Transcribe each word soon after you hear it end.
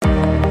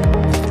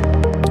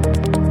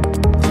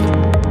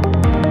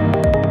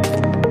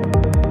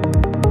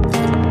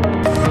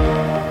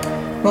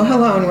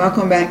hello and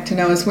welcome back to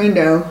Noah's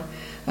Window.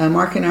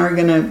 Mark and I are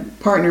going to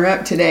partner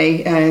up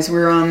today as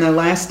we're on the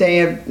last day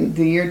of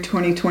the year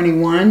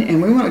 2021,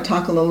 and we want to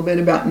talk a little bit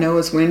about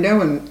Noah's Window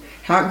and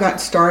how it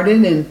got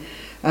started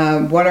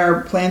and what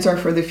our plans are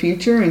for the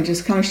future, and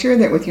just kind of share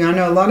that with you. I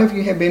know a lot of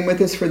you have been with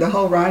us for the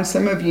whole ride.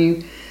 Some of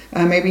you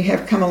maybe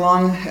have come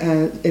along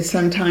at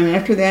some time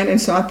after that,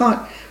 and so I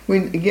thought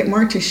we'd get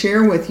Mark to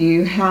share with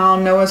you how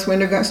Noah's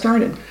Window got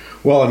started.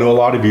 Well, I know a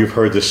lot of you have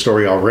heard this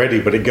story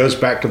already, but it goes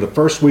back to the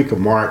first week of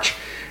March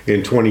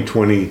in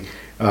 2020.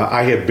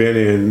 I had been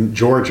in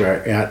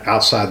Georgia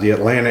outside the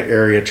Atlanta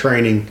area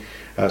training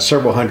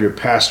several hundred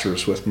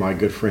pastors with my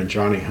good friend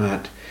Johnny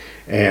Hunt.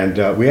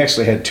 And we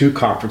actually had two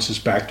conferences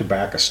back to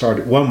back.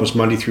 One was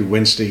Monday through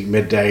Wednesday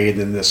midday, and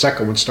then the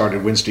second one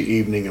started Wednesday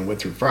evening and went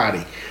through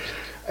Friday.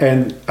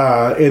 And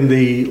in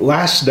the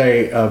last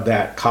day of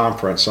that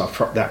conference,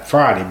 that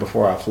Friday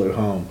before I flew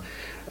home,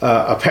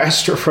 a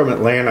pastor from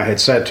Atlanta had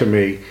said to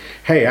me,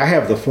 "Hey, I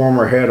have the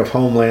former head of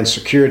Homeland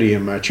Security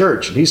in my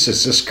church, and he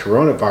says this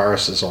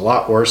coronavirus is a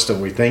lot worse than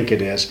we think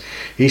it is."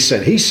 He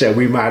said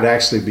we might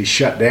actually be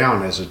shut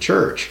down as a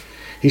church.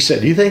 He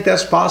said, "Do you think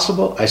that's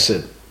possible?" I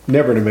said,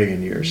 "Never in a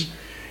million years."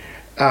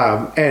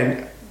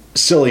 And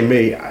silly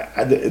me,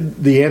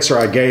 the answer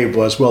I gave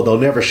was, well, they'll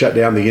never shut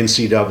down the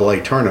NCAA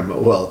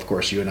tournament. Well, of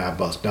course, you and I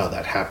both know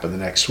that happened the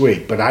next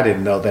week, but I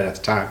didn't know that at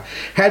the time.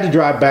 Had to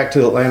drive back to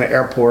the Atlanta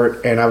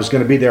airport, and I was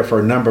going to be there for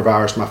a number of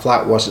hours. My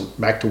flight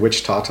wasn't back to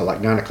Wichita till like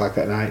 9 o'clock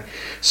that night.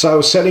 So I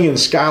was sitting in the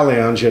Sky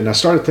Lounge, and I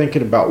started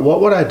thinking about what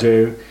would I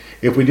do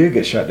if we did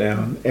get shut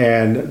down.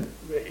 And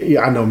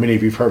I know many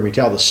of you have heard me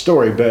tell the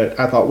story, but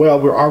I thought, well,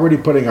 we're already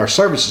putting our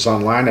services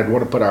online. I'd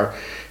want to put our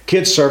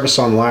kids service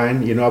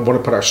online. I want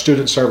to put our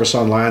student service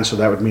online, so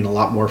that would mean a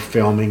lot more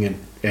filming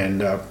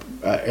and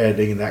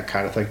editing and that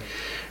kind of thing.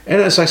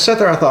 And as I sat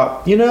there, I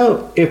thought,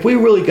 if we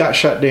really got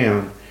shut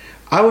down,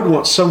 I would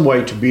want some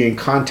way to be in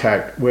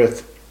contact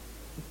with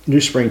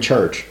New Spring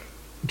Church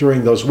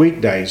during those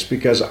weekdays,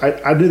 because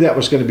I knew that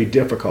was going to be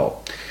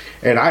difficult.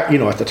 And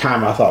at the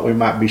time, I thought we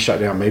might be shut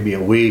down maybe a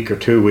week or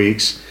 2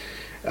 weeks.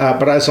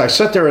 But as I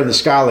sat there in the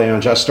Sky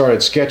Lounge, I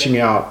started sketching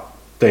out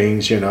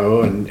things,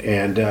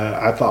 and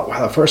I thought,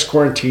 wow, the first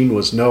quarantine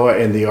was Noah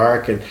and the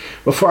Ark. And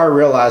before I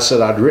realized that,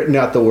 I'd written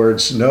out the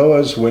words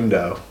Noah's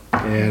Window.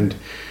 And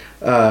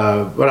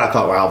but I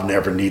thought, well, I'll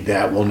never need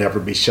that. We'll never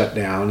be shut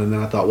down. And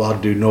then I thought, well, I'll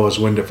do Noah's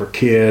Window for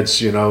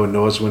kids, and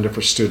Noah's Window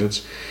for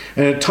students.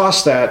 And I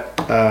tossed that,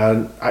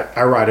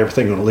 I write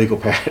everything on a legal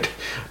pad.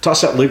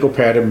 Tossed that legal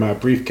pad in my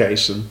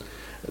briefcase, and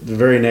the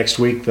very next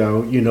week,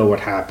 though, you know what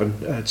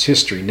happened. It's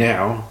history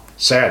now,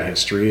 sad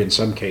history in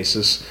some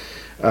cases.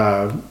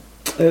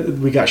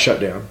 We got shut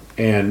down.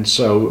 And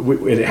so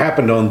it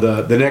happened on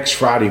the next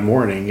Friday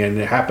morning, and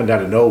it happened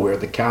out of nowhere.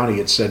 The county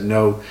had said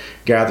no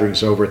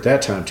gatherings over at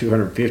that time,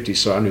 250,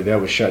 so I knew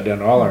that was shut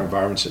down all our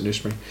environments at New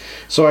Spring.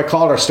 So I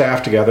called our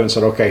staff together and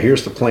said, okay,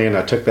 here's the plan.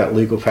 I took that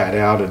legal pad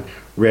out and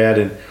read,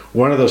 and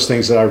one of those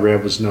things that I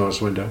read was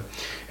Noah's Window.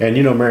 And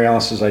Mary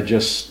Alice, as I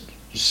just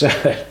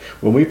said,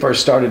 when we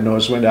first started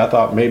Noah's Window, I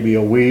thought maybe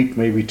a week,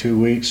 maybe 2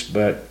 weeks,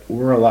 but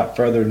we're a lot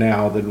further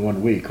now than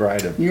 1 week,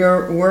 right?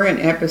 We're in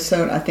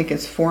episode, I think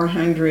it's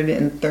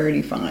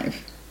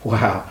 435.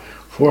 Wow,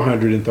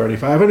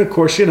 435. And of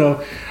course,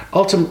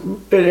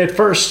 at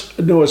first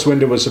Noah's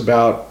Window was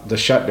about the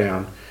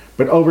shutdown,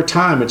 but over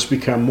time it's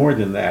become more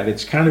than that.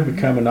 It's kind of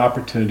become an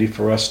opportunity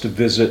for us to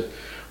visit,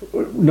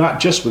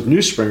 not just with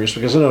New Springers,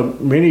 because I know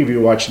many of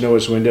you watch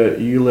Noah's Window,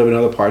 you live in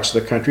other parts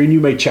of the country, and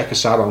you may check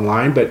us out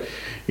online, but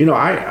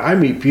I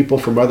meet people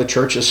from other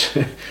churches,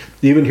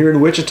 even here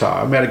in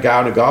Wichita. I met a guy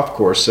on a golf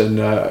course, and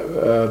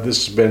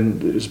this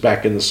was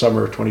back in the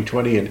summer of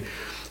 2020, and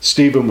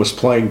Stephen was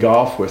playing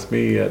golf with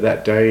me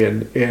that day,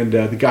 and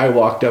the guy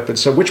walked up and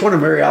said, "Which one of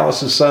Mary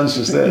Alice's sons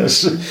is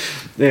this?"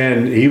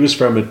 And he was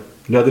from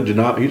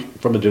he's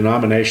from a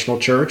denominational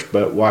church,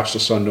 but watched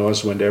us on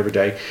Noah's Window every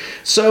day.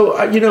 So,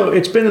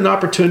 it's been an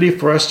opportunity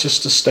for us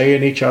just to stay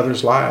in each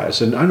other's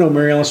lives. And I know,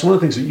 Mary Alice, one of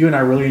the things that you and I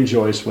really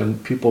enjoy is when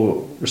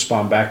people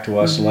respond back to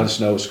us and let us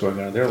know what's going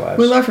on in their lives.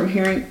 We love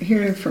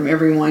hearing from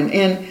everyone.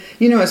 And,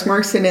 as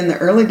Mark said, in the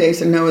early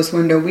days of Noah's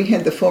Window, we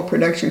had the full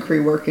production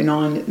crew working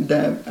on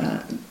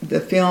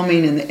the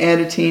filming and the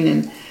editing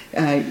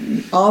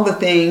and all the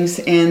things.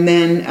 And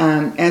then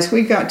as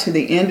we got to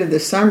the end of the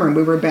summer and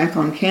we were back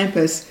on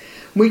campus,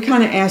 we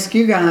kind of asked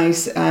you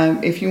guys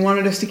if you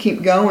wanted us to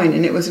keep going,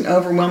 and it was an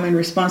overwhelming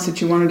response that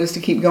you wanted us to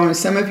keep going.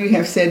 Some of you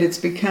have said it's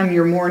become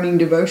your morning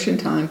devotion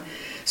time.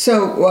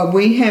 So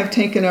we have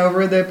taken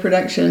over the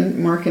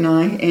production, Mark and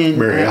I, and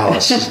Mary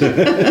Alice.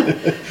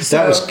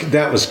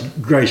 That was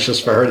gracious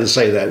for her to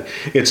say that.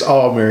 It's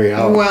all Mary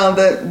Alice. Well,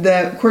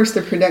 of course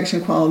the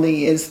production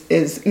quality is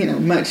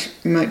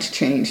much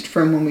changed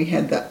from when we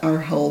had our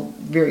whole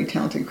very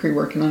talented crew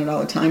working on it all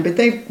the time. But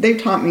they've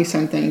taught me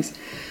some things.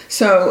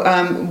 So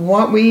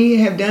what we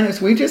have done is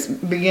we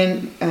just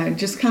begin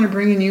just kind of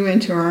bringing you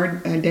into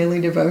our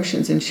daily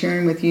devotions and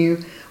sharing with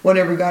you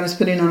whatever God is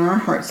putting on our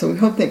hearts. So we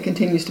hope that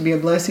continues to be a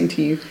blessing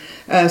to you.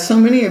 So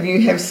many of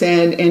you have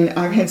said, and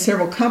I've had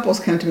several couples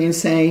come to me and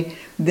say,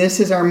 this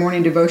is our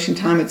morning devotion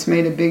time. It's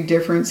made a big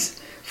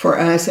difference for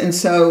us. And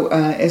so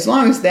as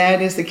long as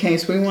that is the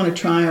case, we want to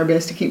try our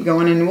best to keep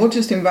going. And we'll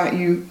just invite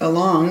you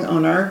along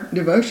on our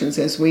devotions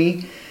as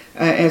we've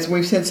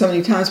said so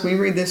many times, we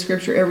read this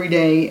scripture every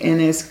day.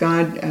 And as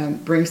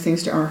God brings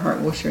things to our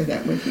heart, we'll share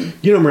that with you.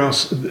 You know,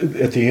 Morales,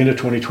 at the end of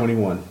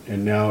 2021,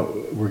 and now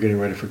we're getting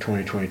ready for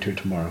 2022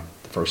 tomorrow,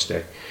 the first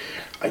day.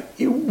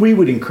 We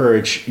would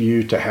encourage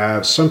you to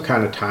have some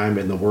kind of time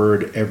in the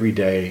Word every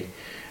day.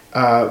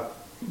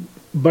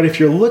 But if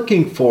you're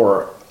looking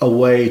for a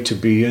way to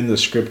be in the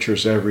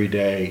Scriptures every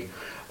day,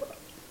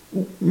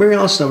 Mary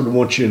Alice and I would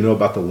want you to know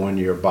about the 1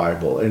 Year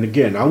Bible. And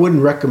again, I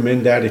wouldn't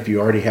recommend that if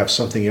you already have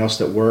something else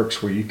that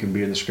works where you can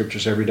be in the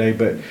Scriptures every day.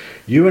 But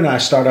you and I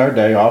start our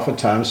day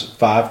oftentimes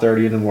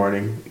 5:30 in the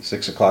morning,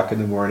 6 o'clock in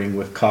the morning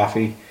with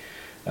coffee.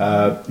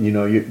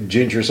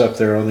 Ginger's up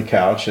there on the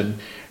couch,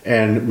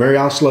 and Mary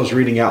Alice loves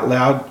reading out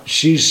loud.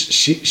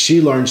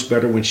 She learns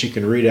better when she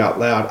can read out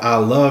loud. I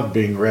love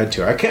being read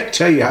to her. I can't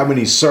tell you how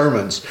many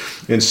sermons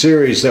and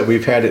series that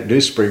we've had at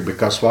Dewsbury,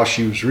 because while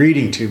she was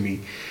reading to me,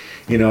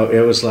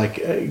 it was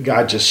like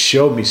God just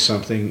showed me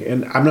something.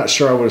 And I'm not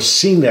sure I would have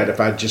seen that if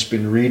I'd just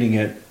been reading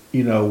it,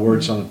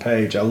 words on the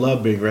page. I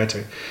love being read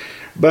to.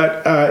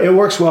 But it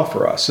works well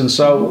for us. And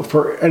so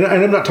and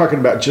I'm not talking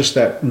about just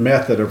that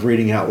method of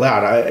reading out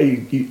loud.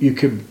 You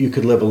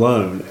could live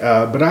alone.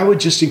 But I would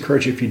just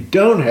encourage you, if you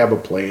don't have a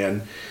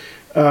plan,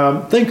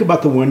 think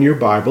about the 1 Year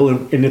Bible.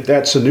 And if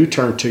that's a new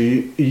term to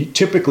you,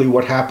 typically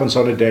what happens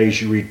on a day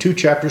is you read 2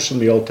 chapters from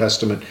the Old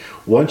Testament,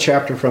 1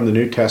 chapter from the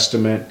New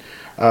Testament,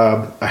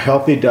 a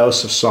healthy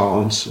dose of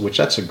Psalms, which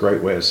that's a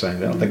great way of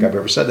saying that. I don't think I've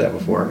ever said that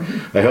before.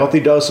 A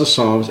healthy dose of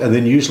Psalms, and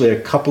then usually a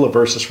couple of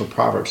verses from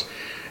Proverbs.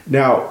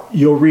 Now,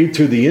 you'll read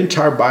through the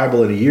entire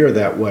Bible in a year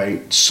that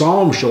way.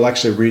 Psalms you'll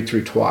actually read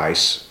through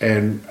twice,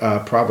 and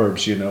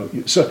Proverbs,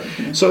 So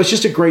it's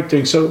just a great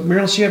thing. So, Mary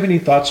Alice, do you have any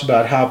thoughts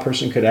about how a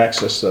person could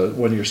access the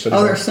 1 Year Study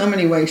Bible? There's so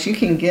many ways. You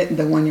can get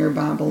the 1 Year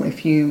Bible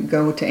if you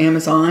go to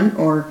Amazon,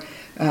 or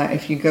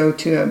if you go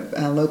to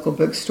a local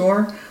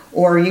bookstore,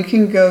 or you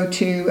can go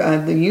to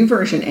the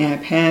YouVersion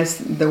app has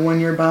the 1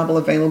 Year Bible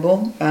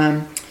available.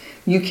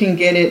 You can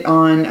get it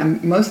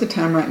on, most of the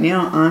time right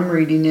now, I'm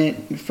reading it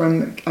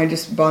I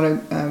just bought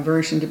a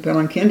version to put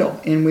on Kindle,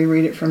 and we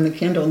read it from the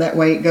Kindle. That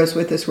way it goes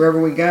with us wherever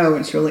we go.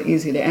 It's really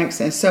easy to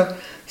access.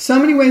 So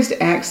many ways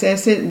to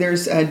access it.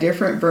 There's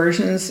different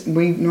versions.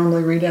 We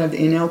normally read out of the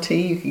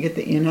NLT. You can get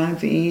the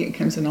NIV. It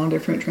comes in all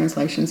different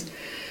translations.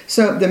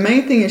 So the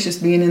main thing is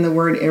just being in the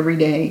Word every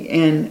day.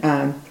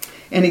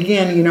 And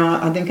again,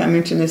 I think I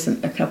mentioned this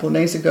a couple of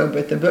days ago,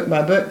 but the book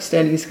by book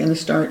study is going to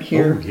start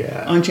here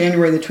on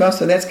January the 12th.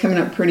 So that's coming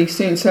up pretty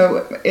soon.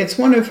 So it's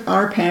one of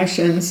our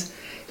passions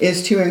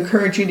is to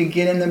encourage you to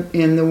get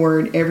in the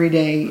Word every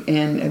day.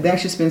 And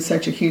that's just been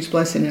such a huge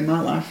blessing in my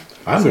life.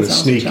 I'm going to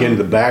sneak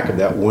into the back of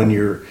that 1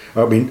 year,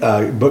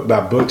 book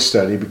by book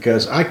study,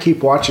 because I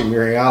keep watching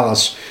Mary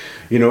Alice.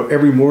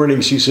 Every morning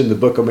she's in the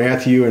book of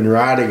Matthew and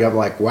writing. I'm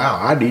like, wow,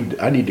 I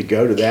need to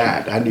go to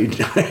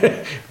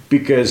that.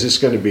 Because it's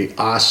going to be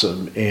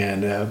awesome.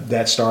 And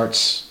that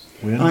starts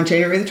when? On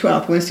January the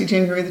 12th, Wednesday,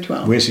 January the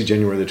 12th. Wednesday,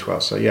 January the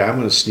 12th. So yeah, I'm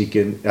going to sneak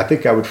in. I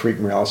think I would freak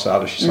Mary Alice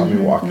out if she saw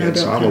me walk in.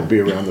 So I'm going to be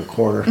around the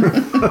corner.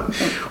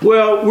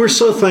 Well, we're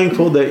so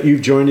thankful that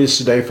you've joined us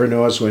today for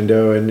Noah's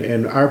Window.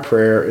 And our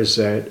prayer is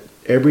that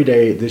every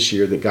day this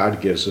year that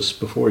God gives us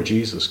before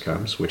Jesus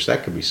comes, which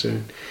that could be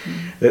soon,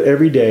 that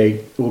every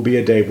day will be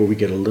a day where we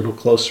get a little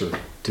closer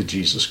to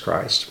Jesus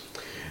Christ.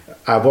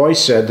 I've always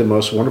said the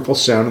most wonderful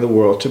sound in the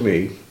world to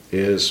me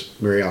is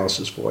Mary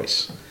Alice's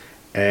voice.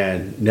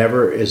 And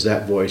never is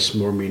that voice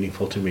more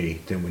meaningful to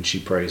me than when she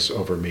prays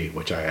over me,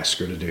 which I ask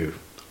her to do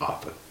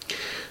often.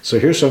 So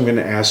here's what I'm going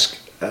to ask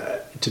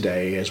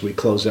today as we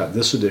close out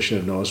this edition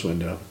of Noah's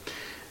Window.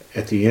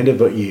 At the end of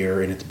a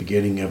year and at the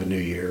beginning of a new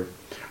year,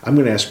 I'm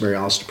going to ask Mary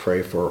Alice to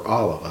pray for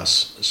all of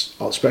us,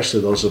 especially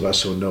those of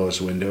us who know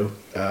Noah's Window.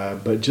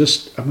 I'm going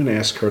to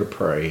ask her to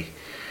pray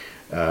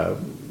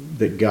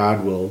that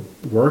God will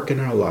work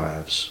in our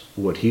lives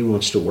what He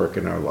wants to work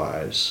in our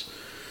lives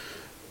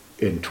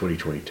in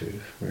 2022.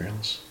 Mary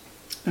Alice?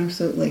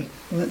 Absolutely.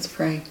 Let's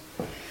pray.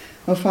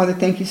 Oh, Father,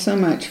 thank you so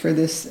much for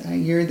this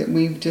year that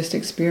we've just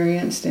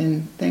experienced,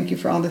 and thank you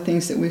for all the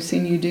things that we've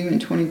seen you do in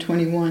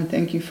 2021.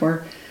 Thank you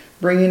for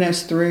bringing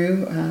us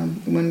through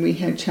when we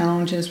had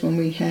challenges, when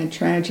we had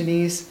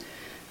tragedies,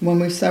 when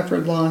we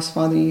suffered loss.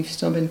 Father, you've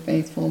still been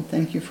faithful.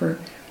 Thank you for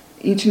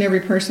each and every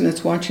person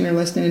that's watching or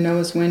listening to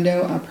Noah's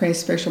Window. I pray a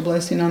special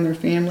blessing on their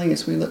family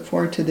as we look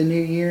forward to the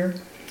new year.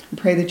 I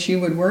pray that you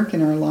would work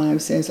in our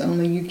lives as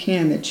only you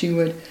can, that you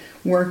would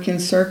work in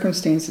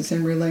circumstances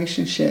and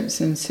relationships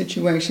and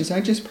situations.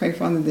 I just pray,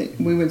 Father, that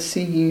we would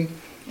see you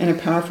in a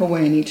powerful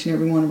way in each and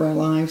every one of our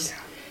lives.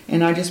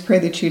 And I just pray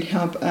that you'd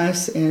help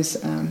us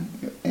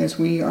as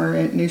we are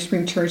at New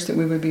Spring Church, that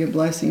we would be a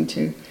blessing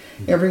to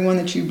everyone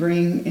that you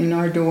bring in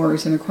our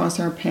doors and across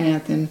our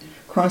path and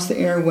across the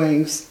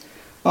airwaves.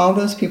 All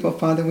those people,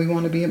 Father, we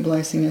want to be a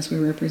blessing as we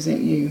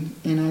represent you.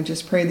 And I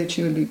just pray that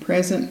you would be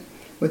present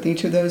with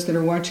each of those that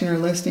are watching or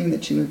listening,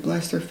 that you would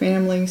bless their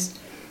families,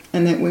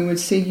 and that we would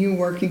see you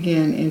work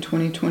again in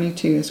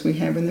 2022 as we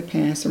have in the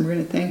past. And we're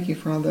going to thank you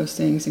for all those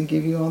things and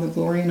give you all the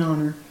glory and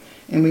honor.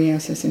 And we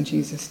ask this in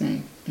Jesus'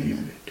 name.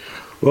 Amen.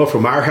 Well,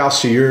 from our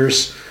house to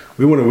yours,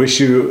 we want to wish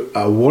you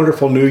a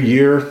wonderful new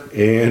year,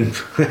 and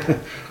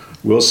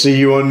we'll see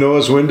you on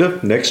Noah's Window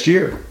next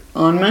year.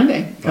 On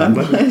Monday. God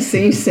bless.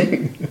 See you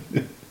soon.